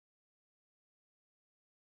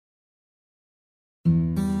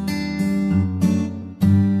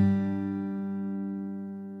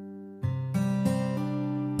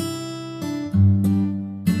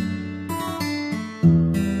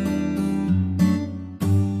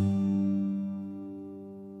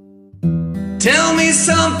Tell me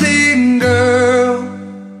something, girl.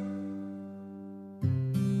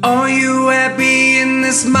 Are you happy in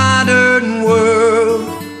this modern world?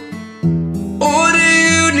 Or do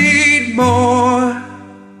you need more?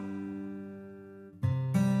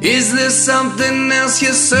 Is there something else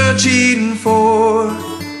you're searching for?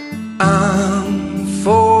 I'm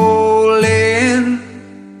falling.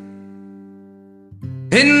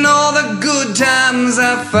 In all the good times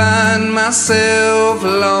I find myself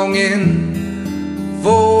longing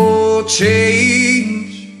for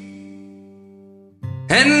change,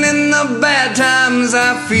 and in the bad times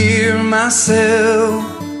I fear myself.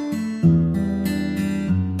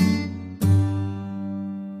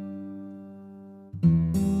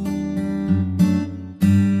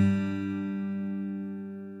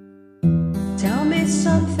 Tell me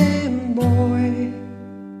something, boy.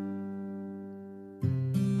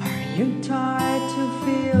 Are you tired to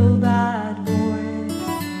feel that, boy?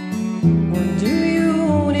 Or do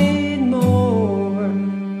you need more?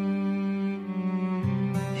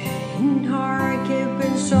 Ain't hard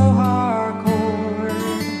keeping so hardcore.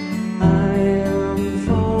 I am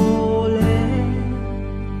falling,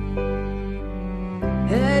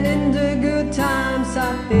 and in the good times I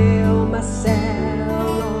feel myself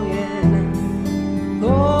longing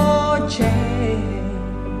for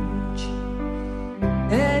change,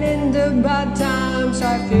 and in the bad times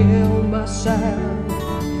I feel myself.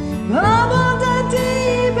 I'm on the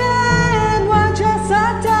deep end, watch as I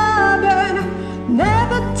dive in,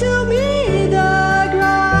 never to meet the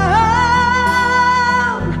ground.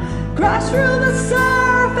 Crash through the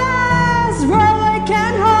surface, where they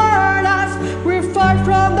can hurt us. We fight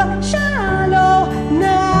from the shallow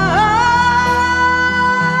now.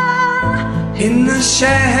 In the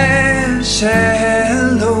shallow,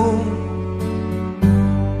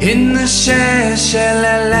 in the shallow,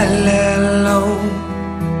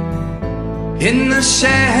 in the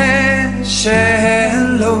shallow,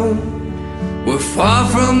 we're far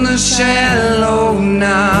from the shallow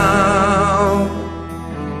now.